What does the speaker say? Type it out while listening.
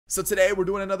So today we're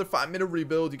doing another 5-minute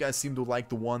rebuild. You guys seem to like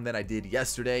the one that I did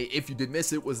yesterday. If you did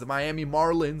miss it, was the Miami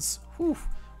Marlins. Whew.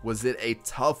 Was it a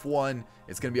tough one?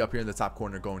 It's going to be up here in the top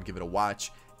corner. Go and give it a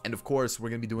watch. And of course, we're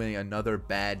going to be doing another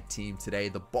bad team today,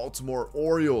 the Baltimore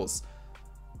Orioles.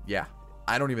 Yeah,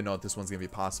 I don't even know if this one's going to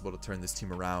be possible to turn this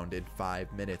team around in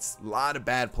 5 minutes. A lot of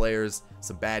bad players,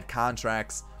 some bad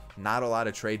contracts, not a lot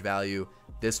of trade value.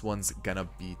 This one's going to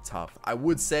be tough. I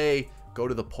would say go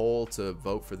to the poll to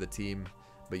vote for the team,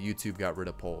 but YouTube got rid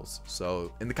of polls.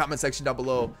 So in the comment section down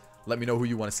below, let me know who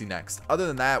you want to see next. Other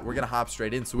than that, we're going to hop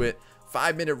straight into it.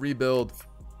 5-minute rebuild.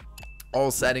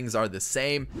 All settings are the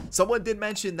same. Someone did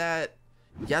mention that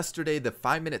yesterday the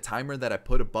 5-minute timer that I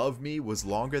put above me was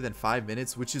longer than 5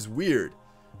 minutes, which is weird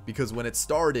because when it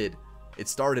started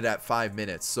at 5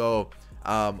 minutes. So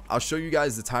I'll show you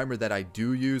guys the timer that I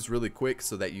do use really quick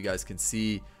so that you guys can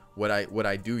see what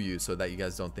I do use, so that you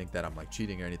guys don't think that I'm like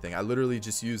cheating or anything. I literally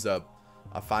just use a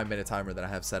 5-minute timer that I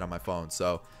have set on my phone.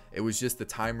 So it was just the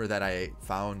timer that I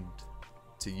found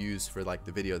to use for like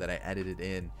the video that I edited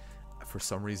in. For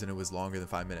some reason it was longer than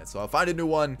 5 minutes, so I'll find a new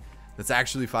one that's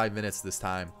actually 5 minutes this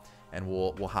time, and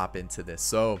we'll hop into this.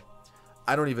 So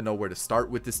I don't even know where to start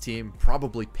with this team.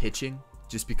 Probably pitching,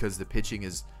 just because the pitching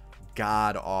is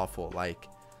god awful. Like,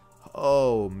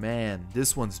 oh man,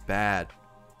 this one's bad.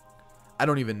 I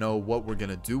don't even know what we're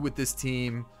gonna do with this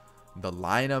team. The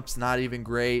lineup's not even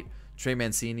great. Trey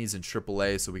Mancini's in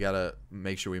AAA, so we gotta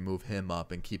make sure we move him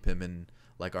up and keep him in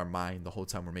like our mind the whole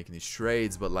time we're making these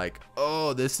trades. But like,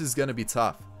 oh, this is gonna be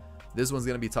tough. This one's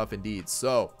gonna be tough indeed.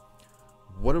 So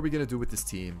what are we gonna do with this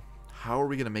team? How are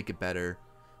we gonna make it better?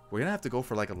 We're gonna have to go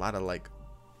for like a lot of like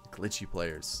glitchy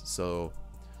players. So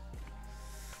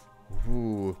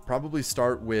probably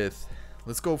start with,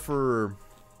 let's go for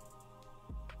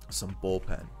some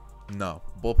bullpen. No,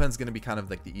 bullpen's gonna be kind of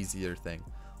like the easier thing.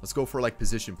 Let's go for like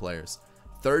position players.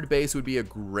 Third base would be a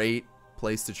great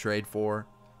place to trade for.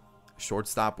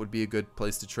 Shortstop would be a good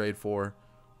place to trade for.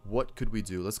 What could we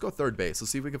do? Let's go third base. Let's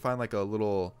see if we can find like a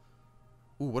little...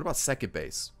 Ooh, what about second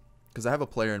base? Because I have a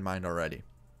player in mind already,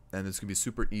 and this could be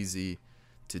super easy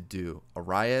to do.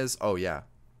 Arias? Oh yeah.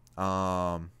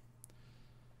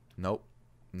 Nope.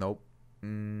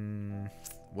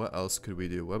 What else could we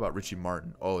do? What about Richie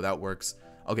Martin? Oh, that works.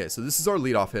 Okay, so this is our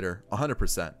leadoff hitter,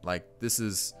 100%. Like, this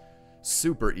is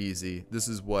super easy. This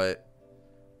is what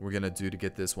we're gonna do to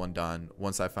get this one done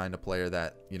once I find a player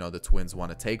that, you know, the Twins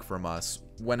want to take from us,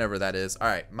 whenever that is. All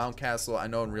right, Mountcastle, I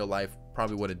know in real life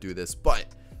probably wouldn't do this, but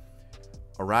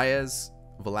Arias,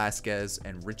 Velasquez,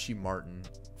 and Richie Martin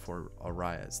for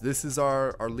Arias. This is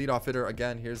our leadoff hitter.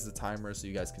 Again, here's the timer so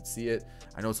you guys can see it.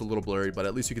 I know it's a little blurry, but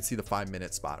at least you can see the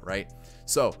 5-minute spot, right?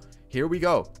 So here we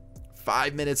go.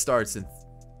 5 minutes starts, and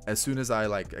as soon as I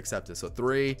like accept it. So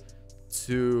 3,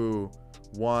 2,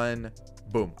 1,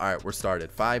 boom. All right, we're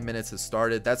started. 5 minutes has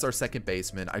started. That's our second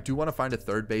baseman. I do want to find a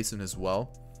third baseman as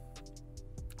well.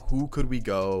 Who could we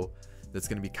go that's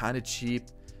going to be kind of cheap?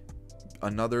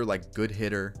 Another like good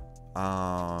hitter.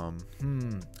 I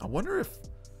wonder if,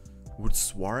 would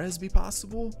Suarez be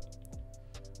possible?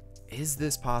 Is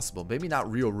this possible? Maybe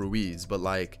not Rio Ruiz, but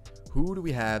like, who do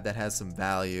we have that has some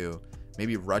value?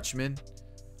 Maybe Rutschman.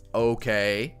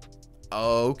 Okay,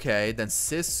 then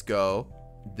Cisco.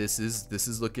 This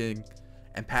is looking,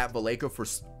 and Pat Vallejo for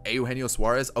Eugenio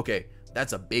Suarez. Okay,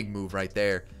 that's a big move right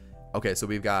there. Okay, so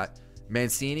we've got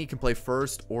Mancini can play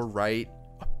first or right.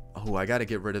 Oh, I gotta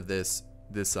get rid of this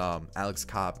Alex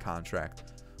Cobb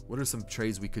contract. What are some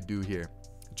trades we could do here?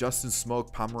 Justin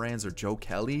Smoke, Pomeranz, or Joe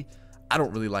Kelly? I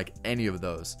don't really like any of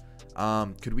those.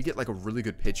 Could we get like a really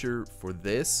good pitcher for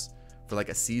this? For like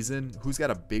a season? Who's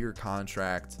got a bigger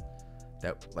contract?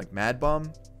 That like Mad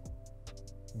Bum?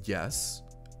 Yes.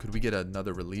 Could we get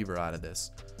another reliever out of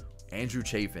this? Andrew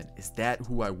Chafin. Is that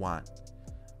who I want?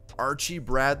 Archie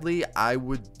Bradley? I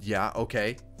would, yeah,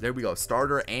 okay. There we go.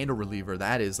 Starter and a reliever.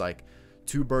 That is like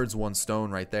 2 birds, 1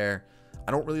 stone right there.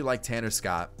 I don't really like Tanner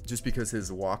Scott just because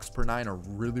his walks per 9 are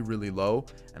really low,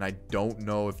 and I don't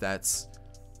know if that's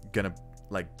gonna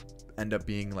like end up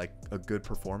being like a good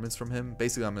performance from him.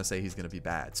 Basically, I'm gonna say he's gonna be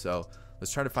bad. So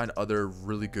let's try to find other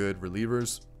really good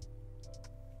relievers.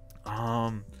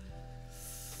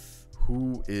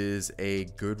 Who is a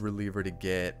good reliever to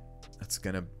get that's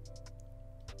gonna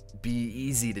be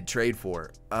easy to trade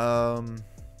for? I'm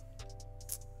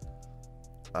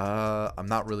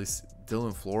not really.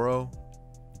 Dylan Floro.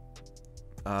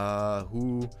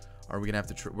 Who are we gonna have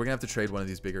to we're gonna have to trade one of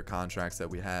these bigger contracts that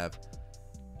we have.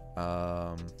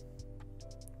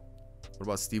 What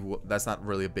about Steve? That's not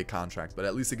really a big contract, but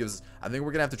at least it gives. I think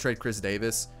we're gonna have to trade Chris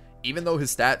Davis. Even though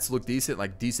his stats look decent,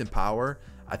 like decent power,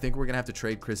 I think we're gonna have to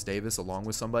trade Chris Davis along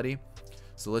with somebody.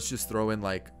 So let's just throw in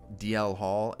like DL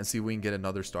Hall and see if we can get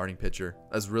another starting pitcher.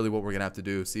 That's really what we're gonna have to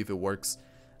do. See if it works.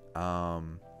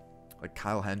 Like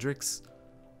Kyle Hendricks.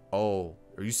 Oh,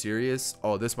 are you serious?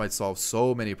 Oh, this might solve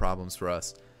so many problems for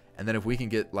us. And then if we can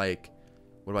get like,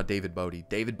 what about David Bodie?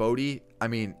 David Bodie, I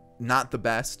mean, not the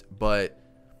best, but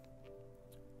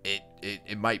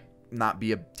it might not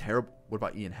be a terrible. What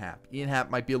about Ian Happ? Ian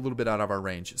Happ might be a little bit out of our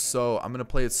range. So I'm gonna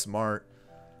play it smart.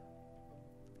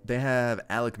 They have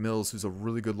Alec Mills, who's a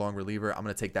really good long reliever. I'm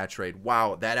going to take that trade.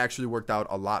 Wow, that actually worked out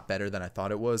a lot better than I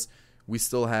thought it was. We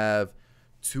still have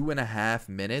 2.5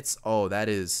 minutes. Oh, that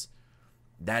is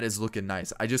looking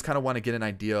nice. I just kind of want to get an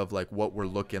idea of like what we're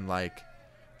looking like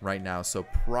right now. So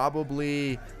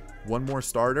probably one more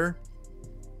starter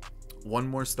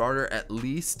at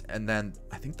least. And then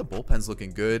I think the bullpen's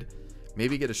looking good.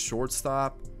 Maybe get a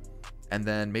shortstop and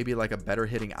then maybe like a better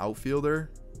hitting outfielder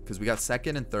because we got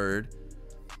second and third.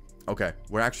 Okay,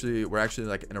 we're actually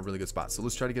like in a really good spot. So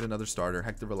let's try to get another starter.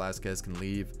 Hector Velasquez can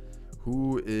leave,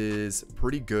 who is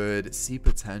pretty good, see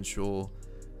potential,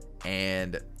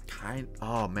 and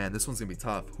oh man, this one's gonna be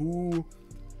tough. Who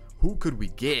could we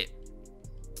get?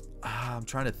 I'm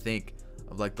trying to think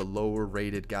of like the lower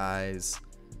rated guys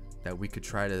that we could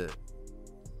try to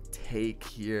take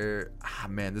here.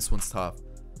 Man, this one's tough.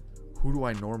 Who do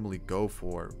I normally go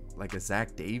for? Like a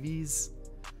Zach Davies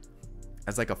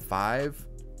as like a 5?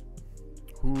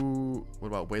 What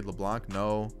about Wade LeBlanc?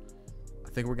 No. I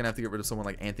think we're gonna have to get rid of someone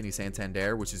like Anthony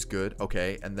Santander, which is good.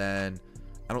 Okay, and then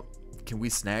can we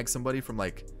snag somebody from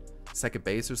like second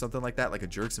base or something like that, like a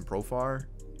Jerkson Profar?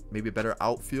 Maybe a better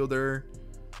outfielder.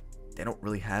 They don't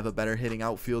really have a better hitting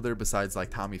outfielder besides like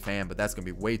Tommy Pham, but that's gonna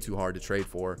be way too hard to trade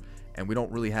for, and we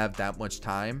don't really have that much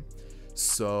time.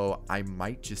 So I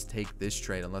might just take this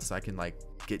trade unless I can like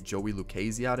get Joey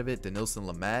Lucchesi out of it. Denilson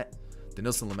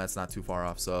Lamet's not too far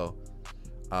off. So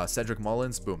Cedric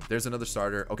Mullins, boom, there's another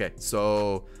starter. Okay,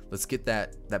 so let's get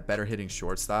that better hitting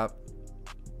shortstop.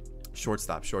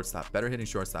 Better hitting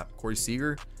shortstop. Corey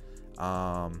Seager.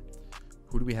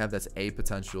 Who do we have that's a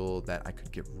potential that I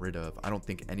could get rid of? I don't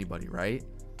think anybody, right?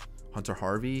 Hunter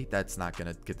Harvey, that's not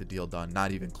gonna get the deal done,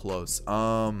 not even close.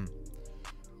 Jorge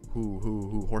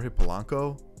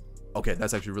Polanco. Okay,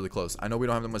 that's actually really close. I know we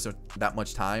don't have that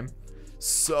much time,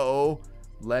 so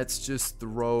let's just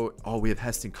throw. Oh, we have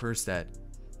Heston Kjerstad.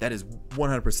 That is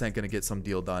 100% gonna get some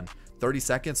deal done. 30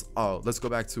 seconds. Oh, let's go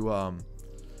back to what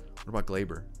about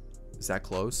Glaber? Is that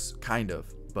close? Kind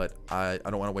of, but I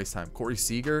don't want to waste time. Corey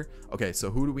Seager. Okay,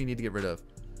 so who do we need to get rid of?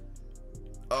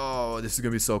 Oh, this is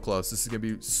gonna be so close.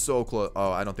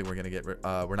 Oh, I don't think we're gonna get.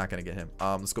 We're not gonna get him.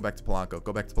 Let's go back to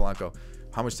Polanco.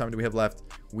 How much time do we have left?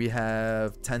 We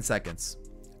have 10 seconds.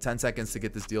 10 seconds to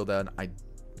get this deal done.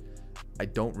 I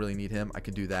don't really need him. I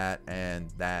can do that and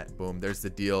that. Boom. There's the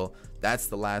deal. That's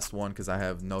the last one because I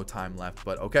have no time left.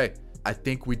 But okay, I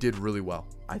think we did really well.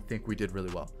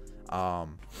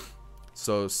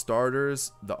 So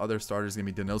starters, the other starters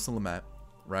gonna be Denilson Lamet,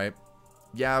 right?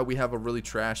 Yeah, we have a really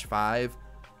trash 5,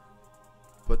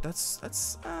 but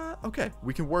that's okay.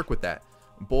 We can work with that.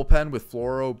 Bullpen with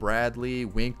Floro, Bradley,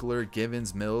 Winkler,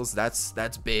 Givens, Mills. That's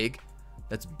big.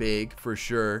 That's big for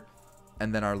sure.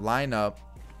 And then our lineup,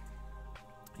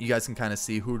 you guys can kind of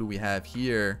see who do we have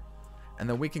here, and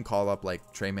then we can call up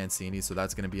like Trey Mancini. So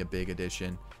that's gonna be a big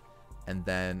addition, and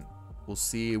then we'll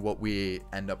see what we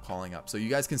end up calling up. So you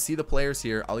guys can see the players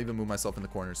here. I'll even move myself in the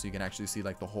corner so you can actually see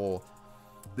like the whole.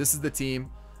 This is the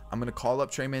team. I'm gonna call up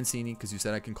Trey Mancini because you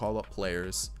said I can call up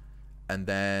players. And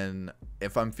then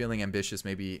if I'm feeling ambitious,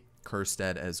 maybe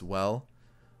Kjerstad as well.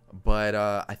 But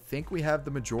I think we have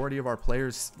the majority of our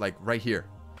players like right here.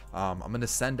 I'm going to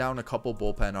send down a couple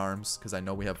bullpen arms because I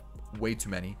know we have way too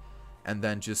many. And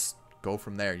then just go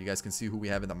from there. You guys can see who we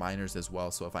have in the minors as well.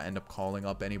 So if I end up calling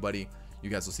up anybody, you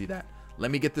guys will see that.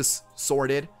 Let me get this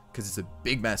sorted because it's a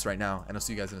big mess right now. And I'll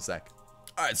see you guys in a sec.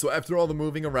 All right, so after all the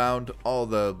moving around, all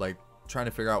the like trying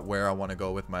to figure out where I want to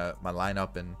go with my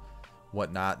lineup and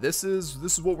whatnot, this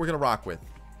is what we're gonna rock with.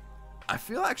 I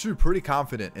feel actually pretty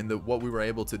confident in what we were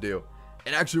able to do.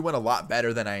 It actually went a lot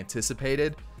better than I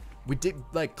anticipated. We did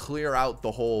like clear out the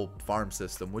whole farm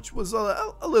system, which was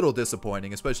a little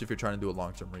disappointing, especially if you're trying to do a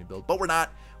long-term rebuild. But we're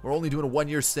not. We're only doing a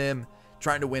 1-year sim,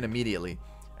 trying to win immediately,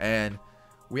 and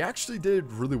we actually did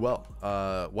really well.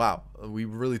 Wow, we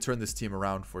really turned this team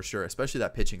around for sure, especially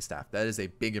that pitching staff. That is a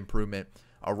big improvement.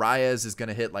 Arraez is going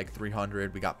to hit like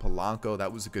 300. We got Polanco.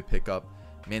 That was a good pickup.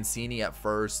 Mancini at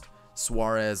first.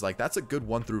 Suarez. Like, that's a good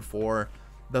 1 through 4.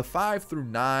 The 5 through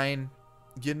 9,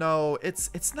 you know,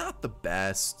 it's not the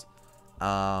best.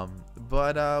 But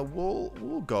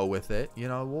we'll go with it. You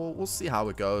know, we'll see how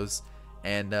it goes.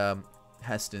 And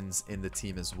Heston's in the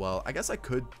team as well. I guess I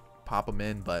could pop him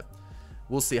in, but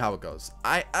we'll see how it goes.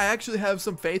 I actually have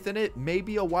some faith in it.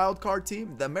 Maybe a wild card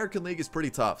team. The American League is pretty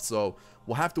tough, so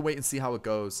we'll have to wait and see how it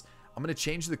goes. I'm going to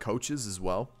change the coaches as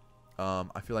well.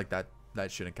 I feel like that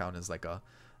shouldn't count as like a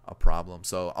problem.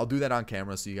 So I'll do that on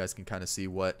camera so you guys can kind of see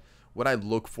what I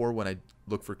look for when I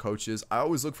look for coaches. I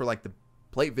always look for like the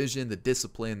plate vision, the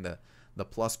discipline, the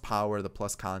plus power, the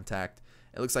plus contact.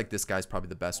 It looks like this guy's probably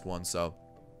the best one, so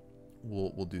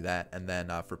we'll do that. And then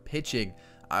for pitching,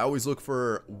 I always look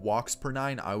for walks per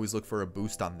 9. I always look for a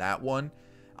boost on that one.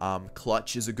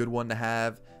 Clutch is a good one to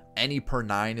have. Any per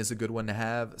 9 is a good one to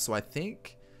have. So I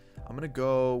think I'm gonna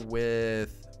go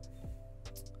with,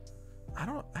 I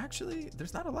don't actually,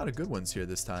 there's not a lot of good ones here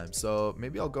this time, so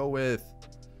maybe I'll go with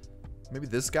maybe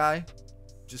this guy.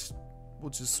 We'll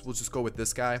just go with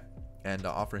this guy and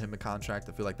offer him a contract.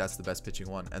 I feel like that's the best pitching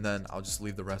one, and then I'll just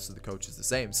leave the rest of the coaches the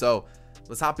same. So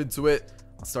let's hop into it.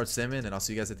 I'll start simming and I'll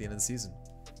see you guys at the end of the season.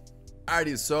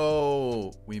 Alrighty,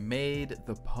 so we made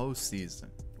the postseason,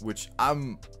 which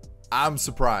I'm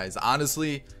surprised.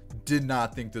 Honestly, did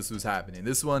not think this was happening.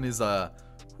 This one is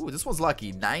this one's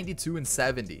lucky. 92 and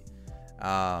 70.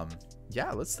 Yeah,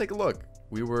 let's take a look.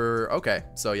 We were okay,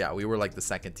 so yeah, we were like the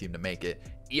second team to make it.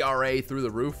 ERA through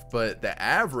the roof, but the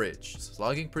average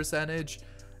slugging percentage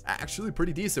actually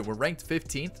pretty decent. We're ranked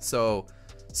 15th, so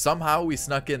somehow we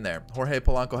snuck in there. Jorge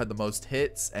Polanco had the most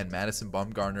hits, and Madison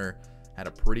Bumgarner had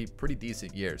a pretty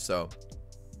decent year. So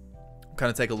kind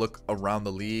of take a look around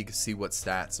the league, see what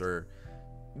stats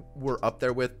we're up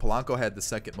there with. Polanco had the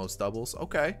second most doubles.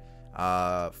 Okay.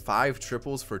 5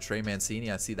 triples for Trey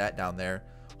Mancini. I see that down there.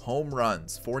 Home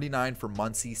runs, 49 for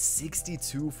Muncy,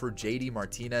 62 for JD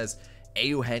Martinez.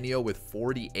 Eugenio with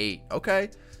 48. Okay.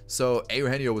 So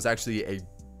Eugenio was actually a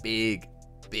big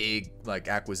like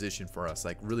acquisition for us,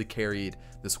 like really carried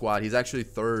the squad. He's actually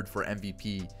 3rd for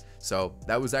MVP. So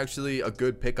that was actually a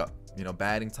good pickup, you know,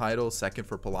 batting title, 2nd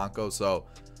for Polanco. So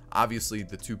obviously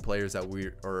the 2 players that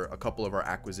or a couple of our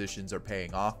acquisitions are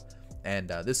paying off. And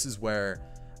this is where,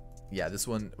 yeah, this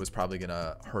one was probably going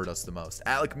to hurt us the most.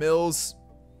 Alec Mills.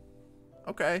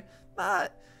 Okay.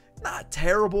 Not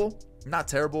terrible. Not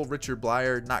terrible. Richard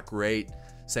Blyer, not great.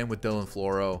 Same with Dylan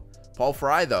Floro. Paul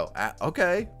Fry, though.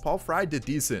 Okay. Paul Fry did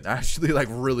decent. Actually, like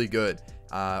really good.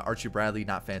 Archie Bradley,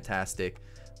 not fantastic.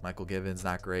 Michael Givens,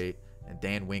 not great. And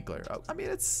Dan Winkler. I mean,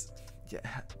 it's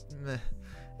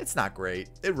not great.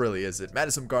 It really isn't.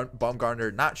 Madison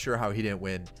Bumgarner, not sure how he didn't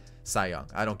win Cy Young.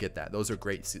 I don't get that. Those are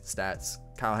great stats.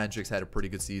 Kyle Hendricks had a pretty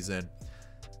good season.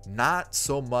 Not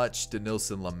so much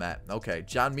Denilson Lamet. Okay,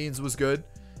 John Means was good.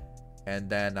 And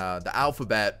then the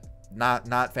alphabet,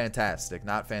 not fantastic.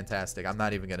 Not fantastic. I'm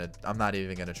not even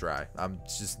gonna try. I'm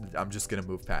just gonna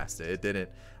move past it. It didn't.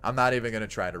 I'm not even gonna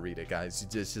try to read it, guys.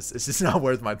 It's just not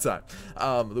worth my time.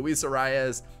 Luis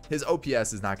Arias, his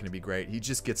OPS is not gonna be great. He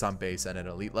just gets on base at an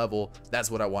elite level. That's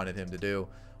what I wanted him to do.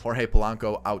 Jorge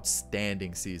Polanco,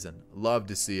 outstanding season. Love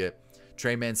to see it.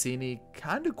 Trey Mancini,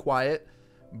 kind of quiet,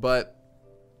 but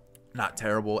not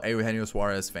terrible. Eugenio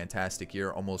Suarez, fantastic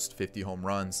year, almost 50 home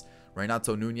runs.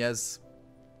 Renato Nunez,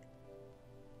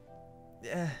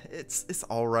 yeah, it's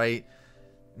all right.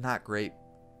 Not great.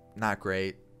 Not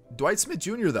great. Dwight Smith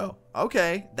Jr. though.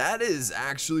 Okay, that is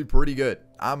actually pretty good.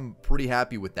 I'm pretty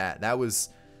happy with that.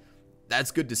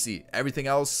 That's good to see. Everything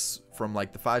else from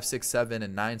like the 5, 6, 7,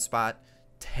 and 9 spot,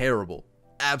 terrible.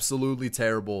 Absolutely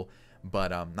terrible.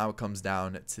 But now it comes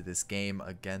down to this game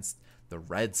against the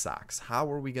Red Sox. How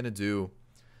are we gonna do?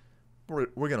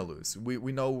 We're gonna lose.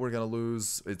 We know we're gonna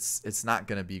lose. It's not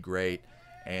gonna be great.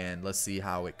 And let's see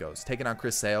how it goes. Taking on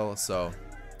Chris Sale, so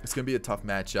it's gonna be a tough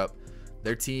matchup.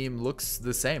 Their team looks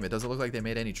the same. It doesn't look like they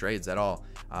made any trades at all.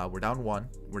 We're down 1.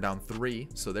 We're down 3.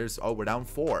 So we're down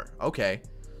 4. Okay,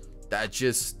 that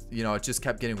just, you know, it just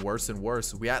kept getting worse and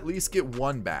worse. We at least get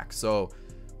 1 back, so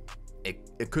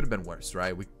it could have been worse,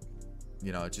 right?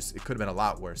 You know, it could have been a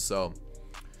lot worse. So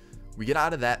we get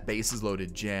out of that bases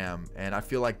loaded jam, and I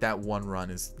feel like that 1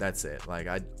 run that's it. Like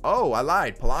I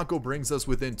lied. Polanco brings us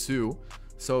within 2,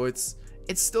 so it's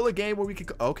still a game where we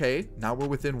could. Okay, now we're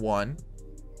within 1.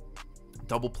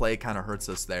 Double play kind of hurts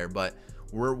us there, but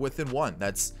we're within 1.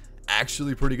 That's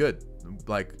actually pretty good.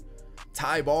 Like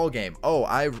tie ball game. Oh,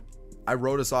 I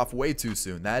wrote us off way too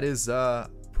soon. That is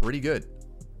pretty good.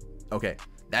 Okay,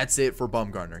 that's it for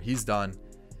Bumgarner. He's done.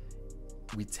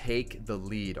 We take the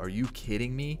lead. Are you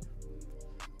kidding me?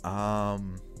 I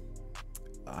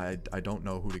don't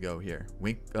know who to go here.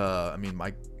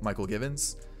 Michael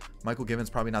Givens. Michael Givens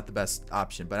probably not the best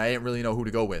option, but I didn't really know who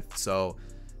to go with. So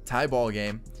tie ball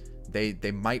game.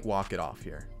 They might walk it off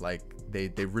here. Like they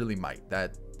really might.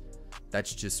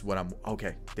 That's just what I'm...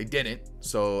 Okay, they didn't.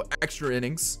 So extra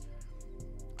innings.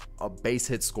 A base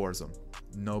hit scores them.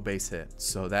 No base hit.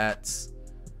 So that's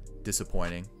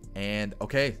disappointing. And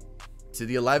okay, to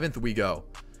the 11th we go.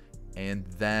 And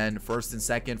then first and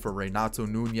second for Renato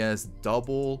Nunez.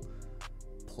 Double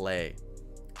play.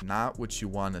 Not what you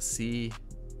want to see.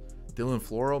 Dylan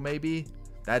Floro maybe?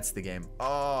 That's the game.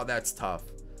 Oh, that's tough.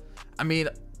 I mean,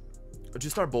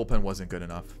 just our bullpen wasn't good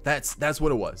enough. That's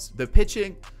what it was. The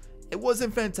pitching, it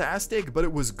wasn't fantastic, but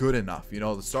it was good enough. You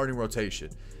know, the starting rotation.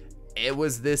 It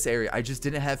was this area. I just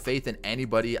didn't have faith in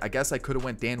anybody. I guess I could have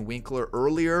went Dan Winkler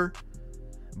earlier.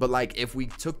 But, like, if we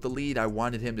took the lead, I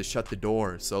wanted him to shut the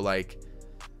door. So, like,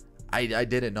 I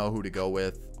didn't know who to go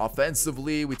with.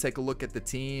 Offensively, we take a look at the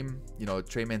team. You know,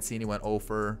 Trey Mancini went 0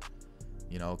 for.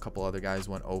 You know, a couple other guys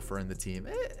went 0 for in the team.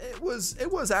 It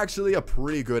was actually a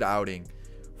pretty good outing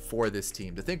for this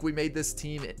team. To think we made this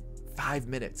team in 5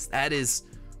 minutes. That is...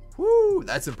 Woo,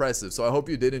 that's impressive. So I hope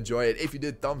you did enjoy it. If you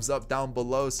did, thumbs up down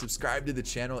below. Subscribe to the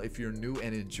channel if you're new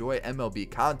and enjoy MLB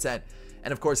content.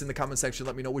 And of course, in the comment section,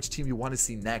 let me know which team you want to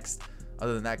see next.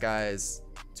 Other than that, guys,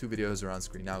 2 videos are on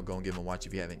screen now. Go and give them a watch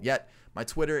if you haven't yet. My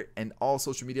Twitter and all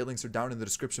social media links are down in the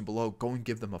description below. Go and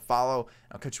give them a follow.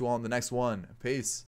 I'll catch you all in the next one. Peace.